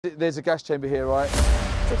There's a gas chamber here, right?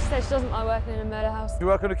 So she said she doesn't like working in a murder house. You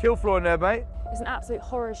work on the kill floor in there, mate? It's an absolute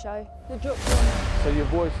horror show. The drop one. So your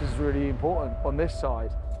voice is really important on this side.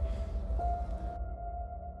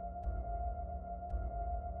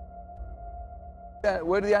 Yeah,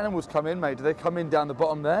 where do the animals come in, mate? Do they come in down the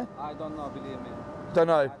bottom there? I don't know, believe me. Don't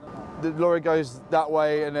know. The lorry goes that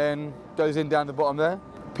way and then goes in down the bottom there.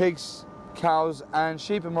 Pigs, cows and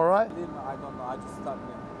sheep, am I right? Believe me, I don't know, I just started.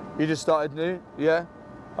 You just started new? Yeah?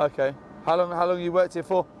 Okay. How long you worked here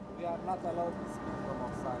for? We are not allowed to speak from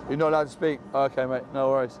outside. You're not allowed to speak? Okay, mate, no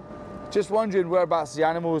worries. Just wondering whereabouts the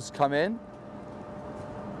animals come in.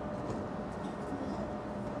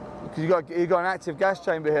 Because you got an active gas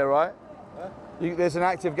chamber here, right? Huh? There's an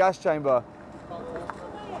active gas chamber.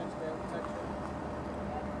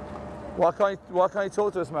 Why can't you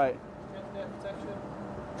talk to us, mate?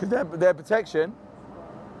 Because their protection.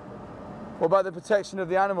 What about the protection of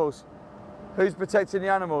the animals? Who's protecting the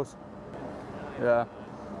animals? Yeah,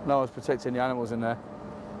 no one's protecting the animals in there.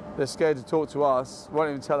 They're scared to talk to us, won't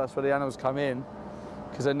even tell us where the animals come in,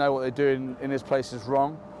 because they know what they're doing in this place is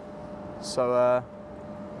wrong. So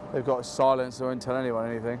they've got silence, they won't tell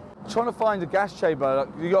anyone anything. Trying to find a gas chamber.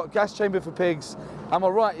 You got a gas chamber for pigs, am I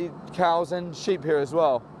right? Cows and sheep here as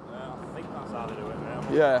well? Yeah, I think that's how they do it,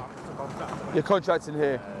 mate. Yeah. You're contracting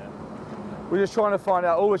here. We're just trying to find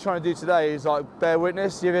out, all we're trying to do today is like bear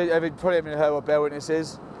witness. You've probably haven't heard what bear witness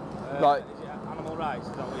is. Like, animal rights,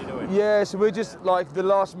 is that what you're doing? Yeah, so we're just like the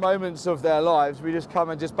last moments of their lives, we just come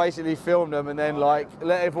and just basically film them and then like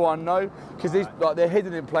let everyone know, because these like they're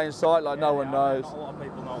hidden in plain sight, like no one knows. Not a lot of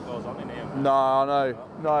people know what goes on in here. No,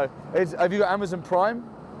 no. Have you got Amazon Prime?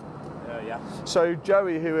 Yeah. So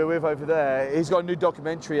Joey, who we're with over there, he's got a new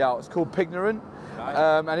documentary out. It's called Pignorant. Right.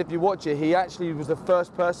 And if you watch it, he actually was the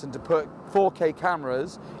first person to put 4K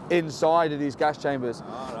cameras inside of these gas chambers.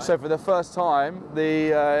 Right. So for the first time,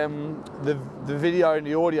 the video and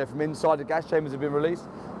the audio from inside the gas chambers have been released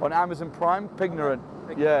on Amazon Prime. Pignorant.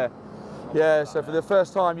 Yeah. Yeah. So for the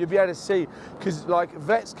first time, you'll be able to see, because like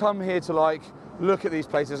vets come here to like look at these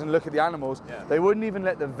places and look at the animals. Yeah. They wouldn't even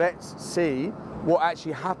let the vets see what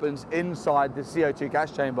actually happens inside the CO2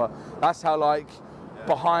 gas chamber. That's how like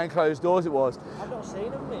behind closed doors it was. I've not seen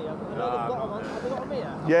them, mate. Have they got them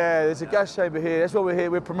here? Yeah, there's a gas chamber here. That's what we're here.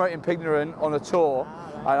 We're promoting Pignorant on a tour.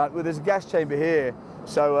 Right. And there's a gas chamber here.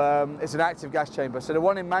 So it's an active gas chamber. So the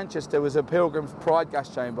one in Manchester was a Pilgrim's Pride gas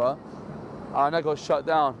chamber. And that got shut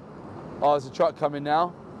down. Oh, there's a truck coming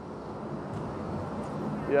now.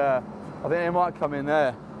 Yeah, I think they might come in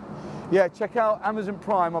there. Yeah, check out Amazon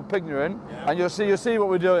Prime on Pignorant, and you'll see what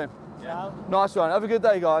we're doing. Yeah. Nice one. Have a good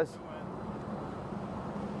day, guys.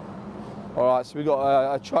 All right, so we've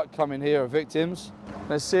got a truck coming here of victims.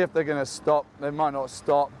 Let's see if they're going to stop. They might not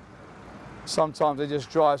stop. Sometimes they just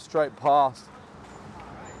drive straight past.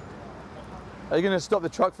 Are you going to stop the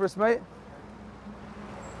truck for us, mate?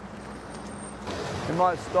 You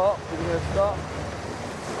might stop. Are you going to stop?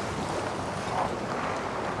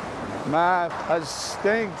 Man, that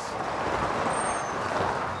stinks.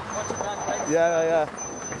 Yeah.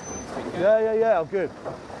 I'm good.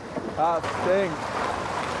 That stinks.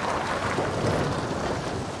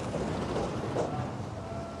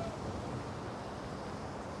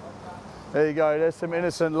 There you go. There's some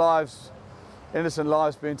innocent lives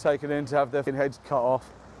being taken in to have their heads cut off.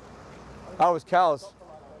 That was cows.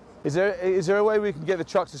 Is there a way we can get the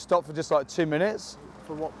truck to stop for just like 2 minutes?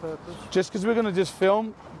 For what purpose? Just because we're going to just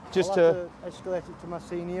film. Just I'll have to escalate it to my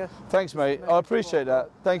senior. Thanks, mate. I appreciate that.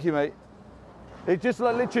 Thank you, mate. It's just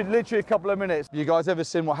like literally a couple of minutes. You guys ever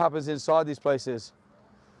seen what happens inside these places?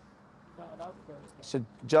 So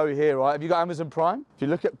Joey here, right? Have you got Amazon Prime? If you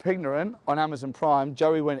look at Pignorant on Amazon Prime,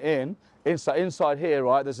 Joey went in. Inside here,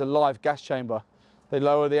 right? There's a live gas chamber. They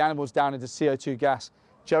lower the animals down into CO2 gas.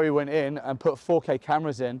 Joey went in and put 4K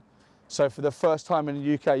cameras in. So for the first time in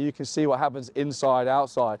the UK, you can see what happens inside,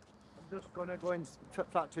 outside. Just going to go in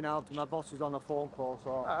factory now. My boss is on a phone call,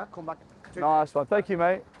 so I'll come back. Nice one. Thank you,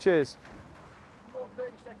 mate. Cheers.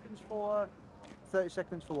 30 seconds for... 30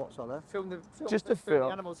 seconds for what, sorry? Just to film.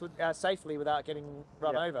 The animals safely without getting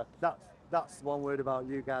run over. That's the one word about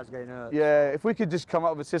you guys getting hurt. Yeah, if we could just come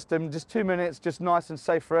up with a system, just 2 minutes, just nice and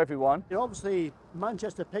safe for everyone. You know, obviously,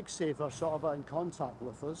 Manchester Pig Safe are sort of in contact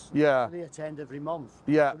with us. Yeah. So they attend every month.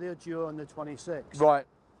 Yeah. So they're due on the 26th. Right.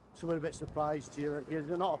 So we're a bit surprised you're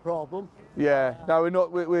not a problem. Yeah. No, we're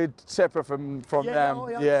not. We're separate from them. No,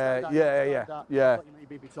 Yeah. I thought you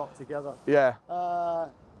maybe be talked together. Yeah.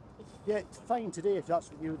 Yeah, it's fine today if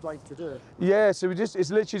that's what you would like to do. Yeah. So it's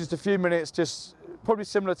literally just a few minutes, just probably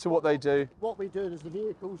similar to what they do. What we do is the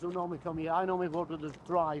vehicles will normally come here. I normally work with the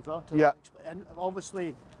driver. Yeah. And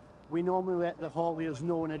obviously, we normally let the hauliers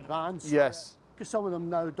know in advance. Yes. Because some of them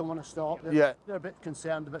now don't want to stop. Yeah. They're a bit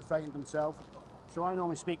concerned, a bit frightened themselves. So I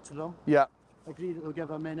normally speak to them, Yeah. agree that they'll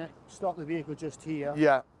give a minute, stop the vehicle just here.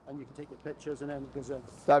 Yeah. And you can take your pictures and then it goes in.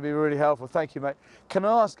 That'd be really helpful. Thank you, mate. Can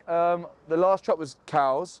I ask, the last truck was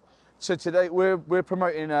cows. So today we're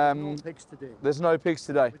promoting. No pigs today. There's no pigs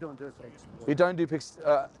today. We don't do pigs. We don't do pigs.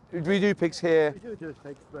 We do pigs here. We do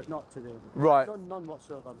pigs, but not today. Right. None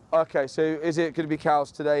whatsoever. Okay, so is it going to be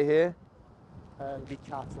cows today here? It'll be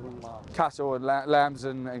cattle and lambs. Cattle and lambs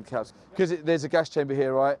and cows. Because there's a gas chamber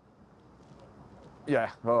here, right? Yeah,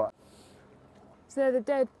 all right. So they're the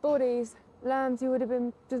dead bodies, lambs who would have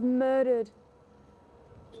been just murdered.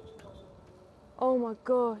 Oh my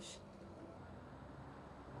gosh.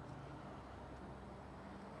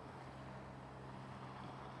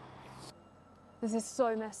 This is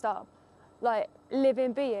so messed up. Like,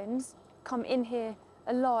 living beings come in here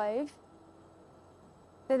alive,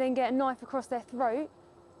 they then get a knife across their throat,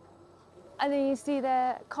 and then you see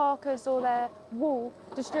their carcass or their wool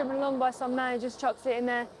just driven along by some man who just chucks it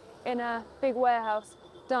in a big warehouse.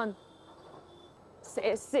 Done.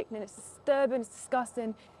 It's sickening, it's disturbing, it's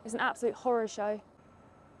disgusting. It's an absolute horror show.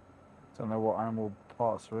 Don't know what animal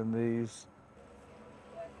parts are in these.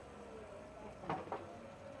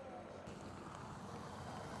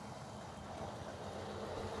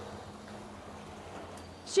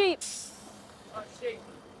 Sheep. Oh, sheep.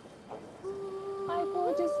 Hi,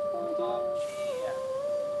 gorgeous, gorgeous.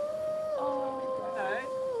 Oh,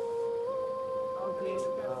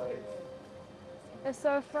 they're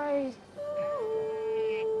so afraid.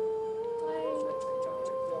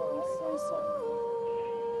 I'm so sorry.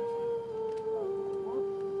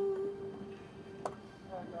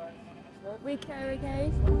 We care,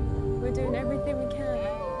 okay? We're doing everything we can.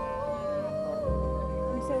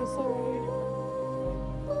 I'm so sorry.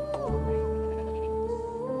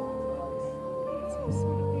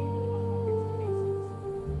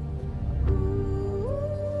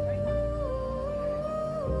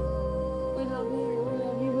 We love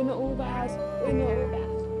you, we're not all bad. We're not all bad.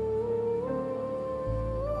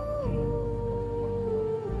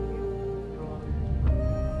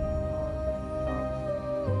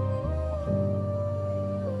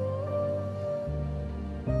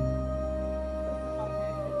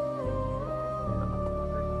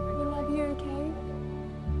 We love you, okay?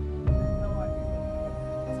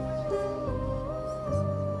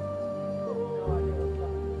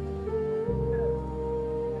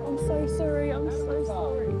 I'm so sorry, I'm so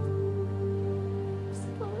sorry.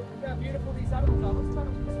 Look how beautiful these animals are. Let's turn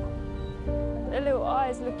them. Their little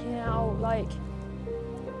eyes looking out like.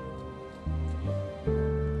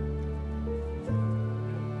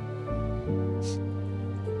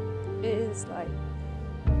 It is like.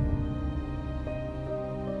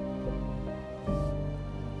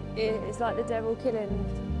 It's like the devil killing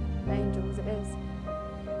angels, it is.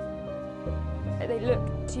 They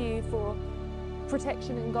look to you for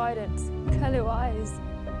protection and guidance. Look at their little eyes.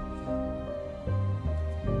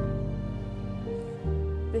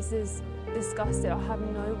 This is disgusting. I have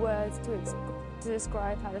no words to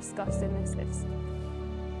describe how disgusting this is.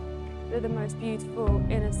 They're the most beautiful,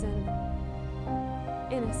 innocent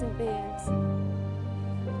beings.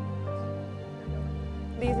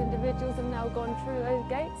 These individuals have now gone through those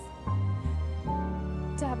gates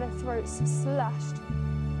to have their throats slashed,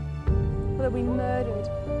 or they'll be murdered.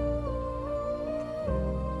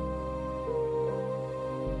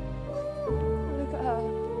 Look at her.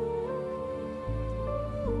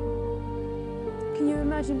 Can you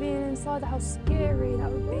imagine being inside? How scary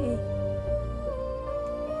that would be.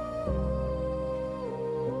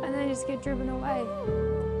 And then just get driven away.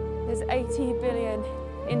 There's 80 billion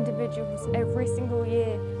individuals every single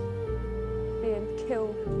year being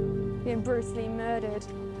killed, being brutally murdered.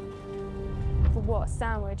 For what?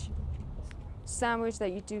 Sandwich. Sandwich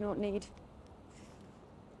that you do not need.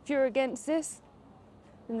 If you're against this,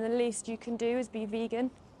 then the least you can do is be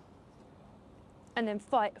vegan and then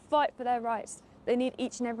fight for their rights. They need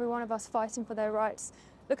each and every one of us fighting for their rights.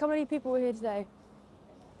 Look how many people are here today.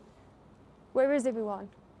 Where is everyone?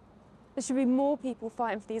 There should be more people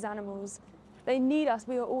fighting for these animals. They need us,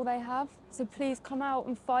 we are all they have. So please come out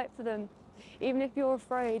and fight for them. Even if you're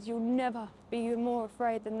afraid, you'll never be more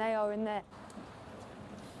afraid than they are in there.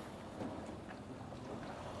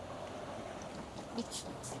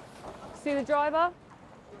 See the driver?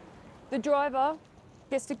 The driver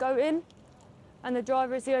gets to go in, and the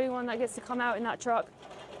driver is the only one that gets to come out in that truck.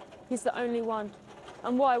 He's the only one.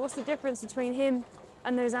 And why? What's the difference between him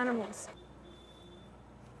and those animals?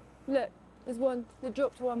 Look, there's one, they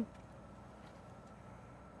dropped one.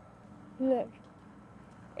 Look,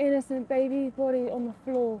 innocent baby body on the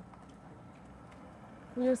floor.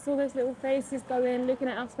 We just saw those little faces go in, looking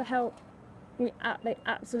at us for help. They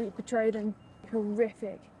absolutely portray them.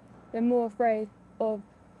 Horrific. They're more afraid of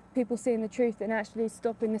people seeing the truth than actually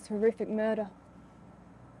stopping this horrific murder.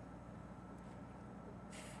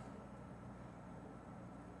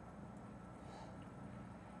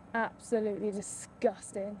 Absolutely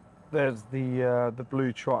disgusting. There's the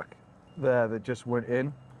blue truck there that just went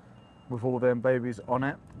in with all them babies on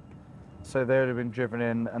it. So they would have been driven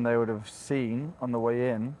in and they would have seen on the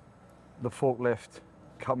way in the forklift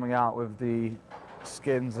coming out with the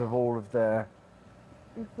skins of all of their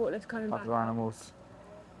Forklift coming back. other animals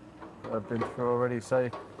that have been through already. So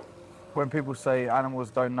when people say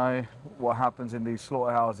animals don't know what happens in these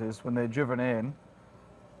slaughterhouses, when they're driven in,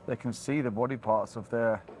 they can see the body parts of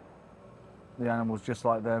the animals just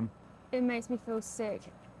like them. It makes me feel sick.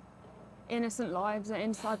 Innocent lives are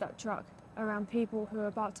inside that truck around people who are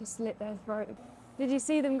about to slit their throat. Did you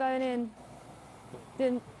see them going in?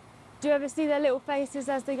 Do you ever see their little faces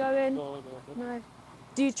as they go in? No.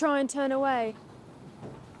 Do you try and turn away?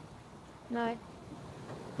 No.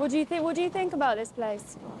 What do you think? What do you think about this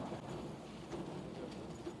place?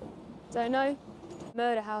 Don't know.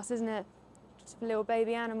 Murder house, isn't it? Just for little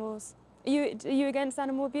baby animals. Are you against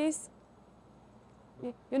animal abuse?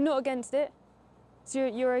 You're not against it. So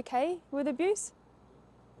you're okay with abuse?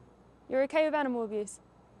 You're okay with animal abuse?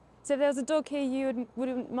 So if there was a dog here, you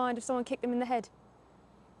wouldn't mind if someone kicked them in the head?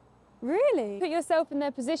 Really? Put yourself in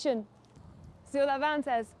their position. See what that van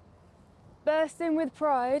says? Bursting with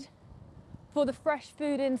pride for the fresh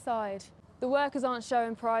food inside. The workers aren't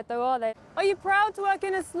showing pride though, are they? Are you proud to work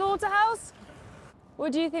in a slaughterhouse?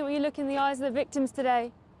 What do you think when you look in the eyes of the victims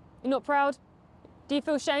today? You're not proud? Do you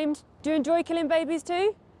feel shamed? Do you enjoy killing babies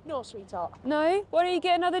too? No, sweetheart. No? Why don't you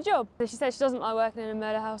get another job? She said she doesn't like working in a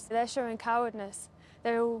murder house. They're showing cowardness.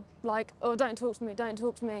 They're all like, oh, don't talk to me, don't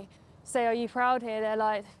talk to me. Say, are you proud here? They're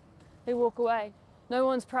like, they walk away. No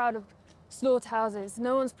one's proud of slaughterhouses.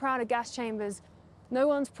 No one's proud of gas chambers. No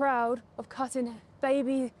one's proud of cutting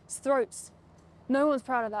babies' throats. No one's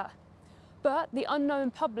proud of that. But the unknown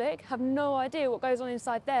public have no idea what goes on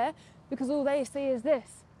inside there because all they see is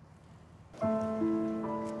this.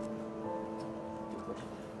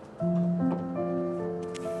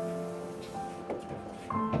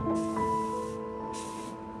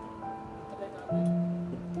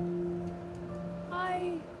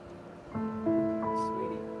 Hi.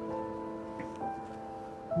 Sweetie.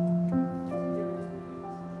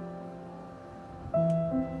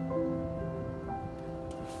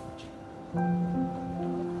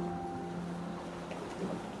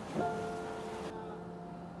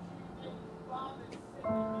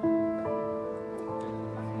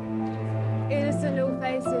 Innocent little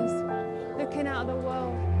faces looking out of the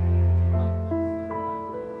world.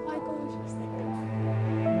 My gorgeous.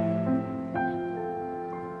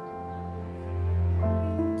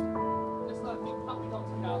 Just like big puppy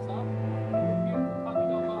dogs and cows are. Beautiful puppy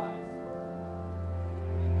dog eyes.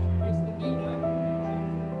 It's the demeanour.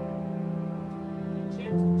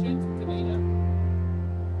 Gentle demeanour.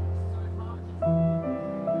 So hard.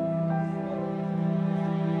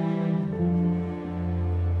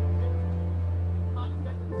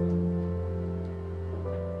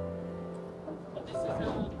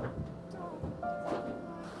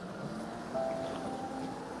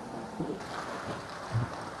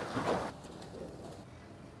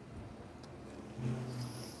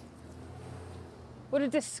 What a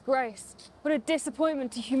disgrace. What a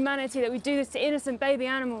disappointment to humanity that we do this to innocent baby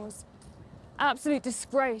animals. Absolute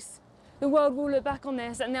disgrace. The world will look back on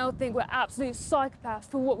this and they'll think we're absolute psychopaths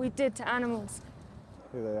for what we did to animals.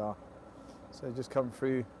 Here they are. So they just come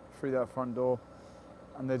through that front door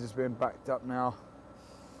and they're just being backed up now.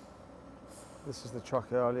 This is the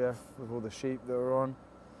truck earlier with all the sheep that were on.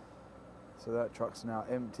 So that truck's now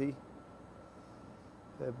empty.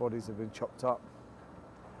 Their bodies have been chopped up.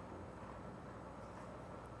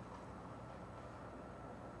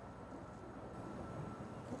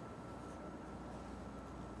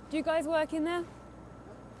 Do you guys work in there?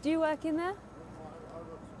 Do you work in there?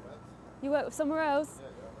 You work somewhere else?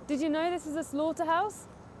 Did you know this is a slaughterhouse?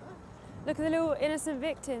 Look at the little innocent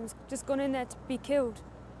victims just gone in there to be killed.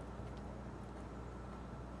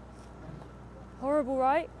 Horrible,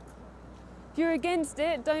 right? If you're against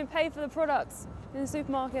it, don't pay for the products in the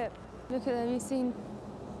supermarket. Look at them, do you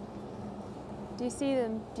see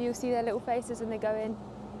them? Do you see their little faces when they go in?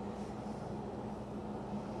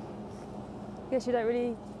 Guess you don't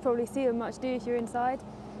really probably see them much, do you, if you're inside?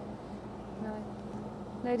 No.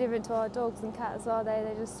 No different to our dogs and cats, are they?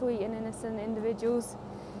 They're just sweet and innocent individuals.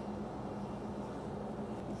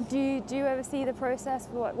 Do you ever see the process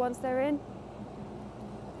once they're in?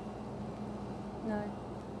 No.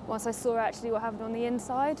 Once I saw actually what happened on the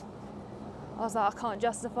inside, I was like, I can't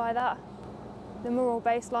justify that. The moral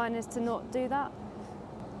baseline is to not do that.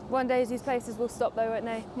 One day these places will stop though, won't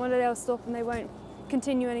they? One day they'll stop and they won't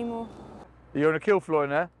continue anymore. You're on a kill floor in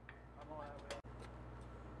there?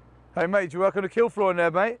 Hey mate, do you work on a kill floor in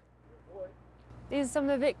there, mate? These are some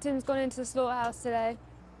of the victims gone into the slaughterhouse today.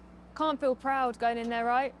 Can't feel proud going in there,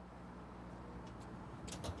 right?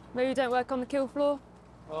 Maybe you don't work on the kill floor?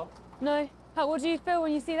 Oh. No? What do you feel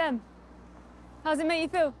when you see them? How does it make you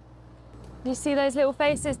feel? Do you see those little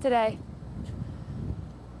faces today?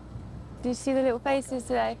 Do you see the little faces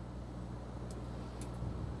today?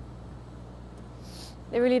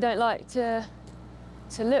 They really don't like to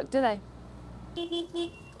look, do they?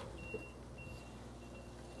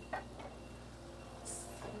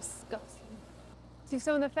 Disgusting. See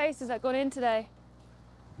some of the faces that got in today.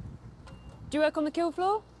 Do you work on the kill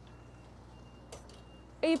floor?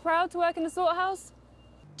 Are you proud to work in the slaughterhouse?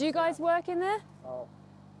 Do you guys work in there? Oh.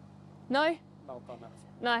 No? No comment.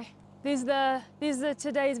 No. These are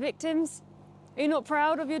today's victims. Are you not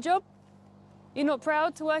proud of your job? You're not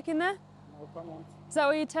proud to work in there? No comment. Is that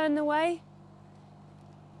why you turned away?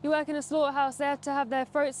 You work in a slaughterhouse, they have to have their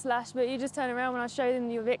throats slashed, but you just turn around when I show them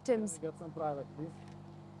your victims. Can I get some private, please?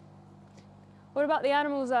 What about the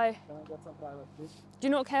animals though? Can I get some private, please? Do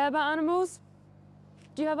you not care about animals?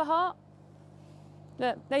 Do you have a heart?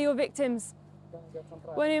 Look, they're your victims. Can I get some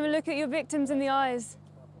private? Won't even look at your victims in the eyes.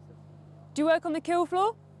 Do you work on the kill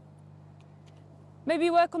floor? Maybe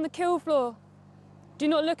you work on the kill floor. Do you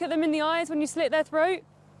not look at them in the eyes when you slit their throat?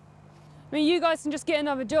 I mean, you guys can just get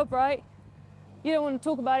another job, right? You don't want to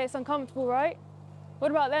talk about it, it's uncomfortable, right? What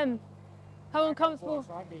about them? How uncomfortable?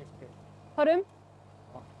 Pardon?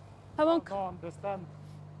 How I don't understand.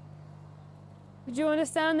 Do you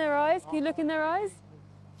understand their eyes? Can you look in their eyes?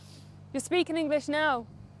 You're speaking English now.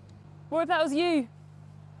 What if that was you?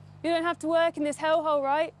 You don't have to work in this hellhole,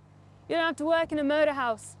 right? You don't have to work in a murder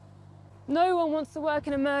house. No one wants to work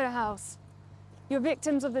in a murder house. You're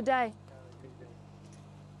victims of the day.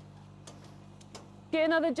 Get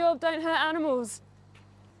another job, don't hurt animals.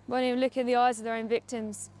 Won't even look in the eyes of their own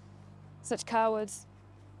victims. Such cowards.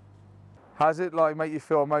 How does it like make you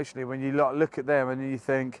feel emotionally when you like, look at them and you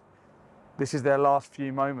think, this is their last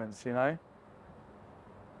few moments, you know?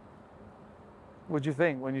 What do you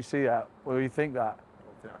think when you see that? Or you think that?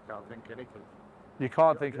 I can't think anything. You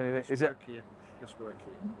can't think anything. Is it? Here. Just work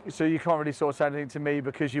here. So you can't really sort of say anything to me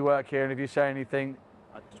because you work here, and if you say anything,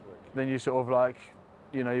 I just work here. then you sort of like,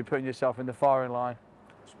 you know, you're putting yourself in the firing line.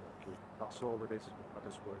 Just work here. That's all it is. I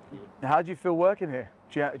just work here. How do you feel working here?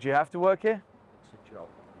 Do you have to work here? It's a job.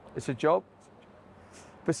 It's a job?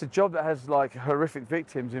 But it's a job that has like horrific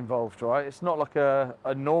victims involved, right? It's not like a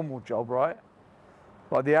normal job, right?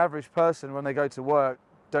 Like the average person, when they go to work,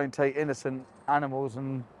 don't take innocent animals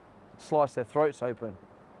and slice their throats open,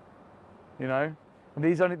 you know? And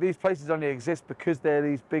these places only exist because they're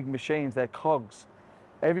these big machines, they're cogs.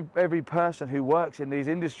 Every person who works in these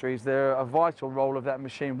industries, they're a vital role of that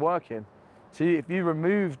machine working. So if you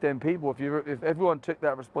remove them people, if everyone took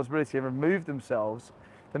that responsibility and removed themselves,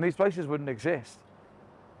 then these places wouldn't exist.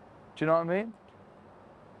 Do you know what I mean?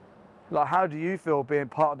 Like, how do you feel being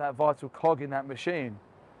part of that vital cog in that machine?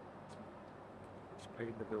 It's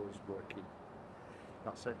paying the bills, working.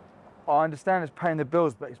 That's it. I understand it's paying the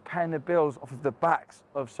bills, but it's paying the bills off of the backs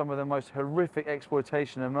of some of the most horrific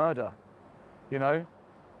exploitation and murder, you know?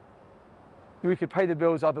 We could pay the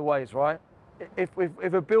bills other ways, right? If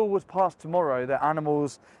a bill was passed tomorrow that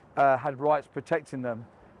animals had rights protecting them,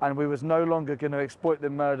 and we was no longer going to exploit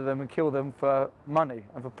them, murder them and kill them for money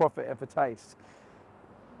and for profit and for taste,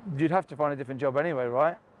 you'd have to find a different job anyway,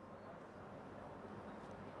 right?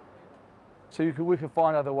 So we can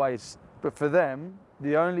find other ways. But for them,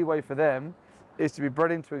 the only way for them is to be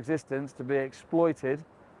bred into existence, to be exploited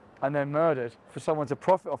and then murdered for someone to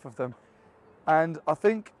profit off of them. And I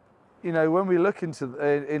think, you know, when we look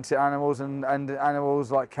into animals and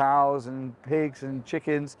animals like cows and pigs and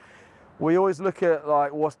chickens, we always look at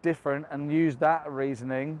like what's different and use that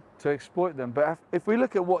reasoning to exploit them. But if we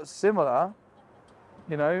look at what's similar,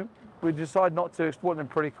 you know, we decide not to exploit them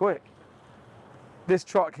pretty quick. This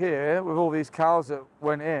truck here with all these cows that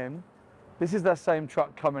went in, this is that same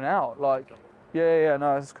truck coming out. Like, yeah,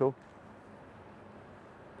 no, that's cool.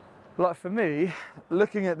 Like for me,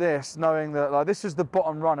 looking at this, knowing that like this is the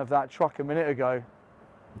bottom run of that truck a minute ago.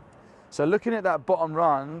 So looking at that bottom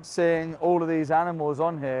run, seeing all of these animals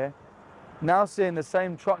on here, now seeing the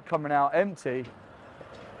same truck coming out empty,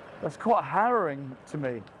 that's quite harrowing to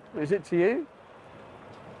me. Is it to you?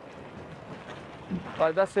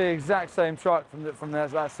 Like that's the exact same truck from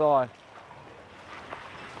that side.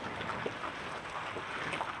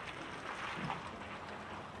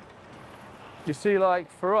 You see, like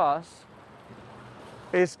for us,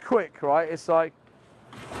 it's quick, right? It's like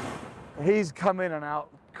he's come in and out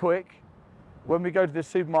quick. When we go to the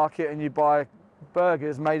supermarket and you buy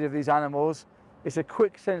burgers made of these animals, it's a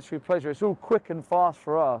quick sensory pleasure. It's all quick and fast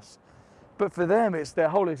for us. But for them, it's their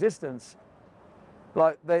whole existence.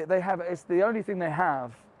 Like they have, it's the only thing they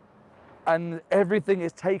have, and everything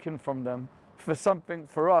is taken from them for something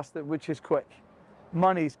for us which is quick.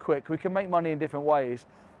 Money's quick. We can make money in different ways.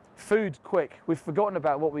 Food's quick. We've forgotten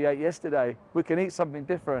about what we ate yesterday. We can eat something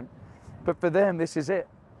different. But for them, this is it.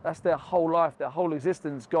 That's their whole life, their whole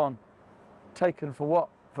existence gone. Taken for what?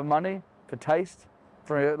 For money, for taste,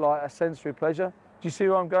 for like a sensory pleasure. Do you see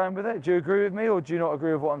where I'm going with it? Do you agree with me, or do you not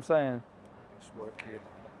agree with what I'm saying? Just work here.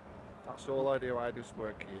 That's all I do. I just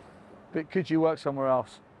work here. But could you work somewhere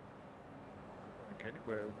else? Like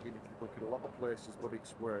anywhere. You can look at a lot of places, but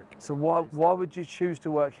it's work. So why would you choose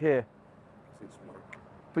to work here? Because it's work.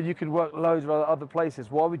 But you could work loads of other places.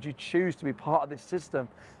 Why would you choose to be part of this system?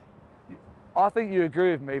 I think you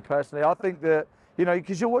agree with me personally. I think that, you know,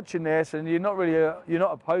 because you're watching this and you're not really, you're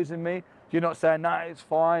not opposing me. You're not saying, nah, it's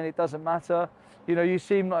fine, it doesn't matter. You know, you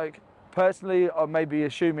seem like, personally, I may be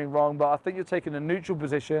assuming wrong, but I think you're taking a neutral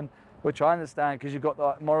position, which I understand because you've got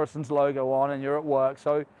the Morrison's logo on and you're at work.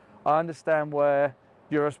 So I understand where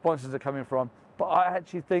your responses are coming from. But I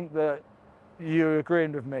actually think that you're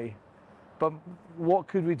agreeing with me. But what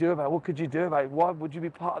could we do about it? What could you do about it? Why would you be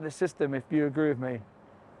part of this system if you agree with me?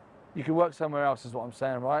 You could work somewhere else, is what I'm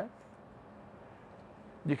saying, right?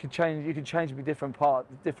 You can change to be different part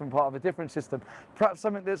of a different system. Perhaps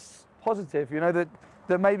something that's positive, you know,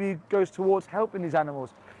 that maybe goes towards helping these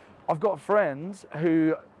animals. I've got friends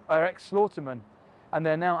who are ex-slaughtermen and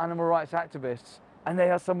they're now animal rights activists, and they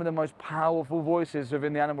are some of the most powerful voices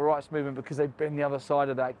within the animal rights movement because they've been the other side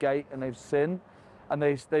of that gate and they've sinned, and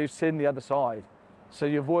they've sinned the other side. So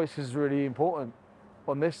your voice is really important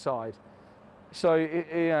on this side. So, you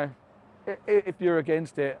know, if you're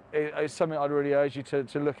against it, it's something I'd really urge you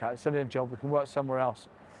to look at. It's only a job. We can work somewhere else.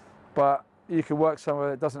 But you can work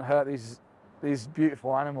somewhere that doesn't hurt these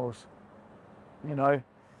beautiful animals. You know,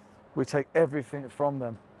 we take everything from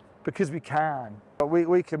them because we can. But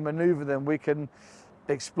we can maneuver them, we can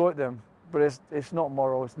exploit them, but it's not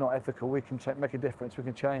moral, it's not ethical. We can make a difference, we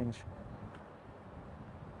can change.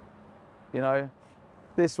 You know,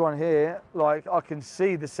 this one here, like I can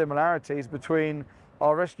see the similarities between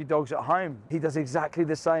our rescue dogs at home. He does exactly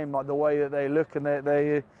the same, like the way that they look and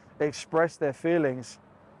they express their feelings.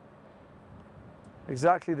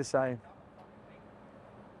 Exactly the same.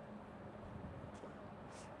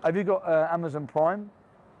 Have you got Amazon Prime?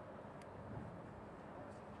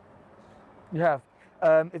 You have.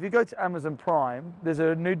 If you go to Amazon Prime, there's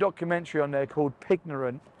a new documentary on there called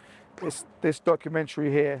Pignorant. It's this documentary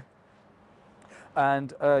here.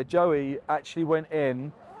 And Joey actually went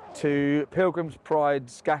in to Pilgrim's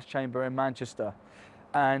Pride's gas chamber in Manchester,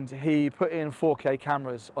 and he put in 4K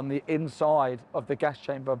cameras on the inside of the gas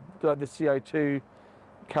chamber, the CO2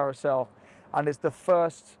 carousel, and it's the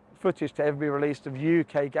first footage to ever be released of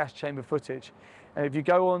UK gas chamber footage. And if you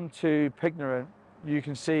go on to Pignorant, you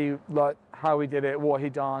can see like how he did it, what he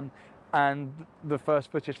done, and the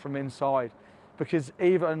first footage from inside. Because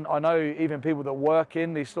even, I know even people that work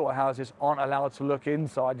in these slaughterhouses aren't allowed to look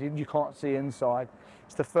inside. You can't see inside.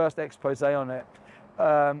 It's the first expose on it.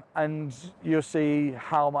 And you'll see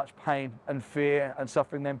how much pain and fear and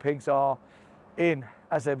suffering them pigs are in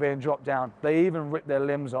as they're being dropped down. They even rip their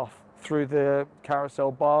limbs off through the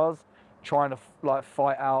carousel bars, trying to like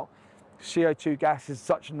fight out. CO2 gas is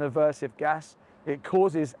such an aversive gas. It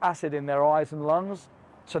causes acid in their eyes and lungs,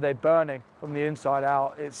 so they're burning from the inside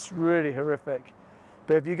out. It's really horrific.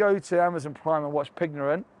 But if you go to Amazon Prime and watch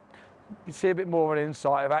Pignorant, you see a bit more of an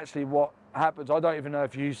insight of actually what happens. I don't even know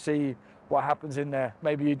if you see what happens in there.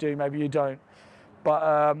 Maybe you do, maybe you don't.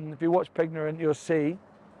 But if you watch Pignorant, you'll see,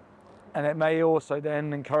 and it may also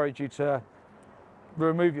then encourage you to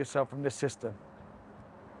remove yourself from this system.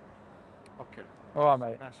 Okay. All right,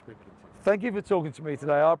 mate. Nice speaking to you. Thank you for talking to me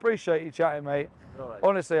today. I appreciate you chatting, mate. All right.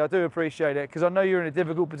 Honestly, I do appreciate it because I know you're in a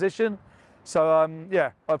difficult position. So,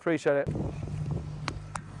 yeah, I appreciate it.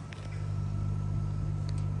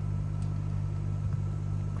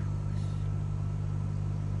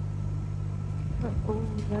 All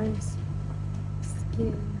those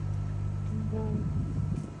skin and bone.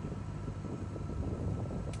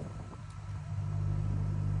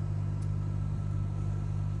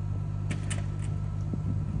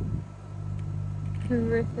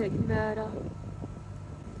 Horrific murder.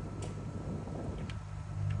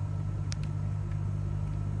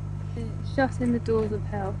 Shutting the doors of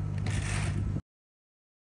hell.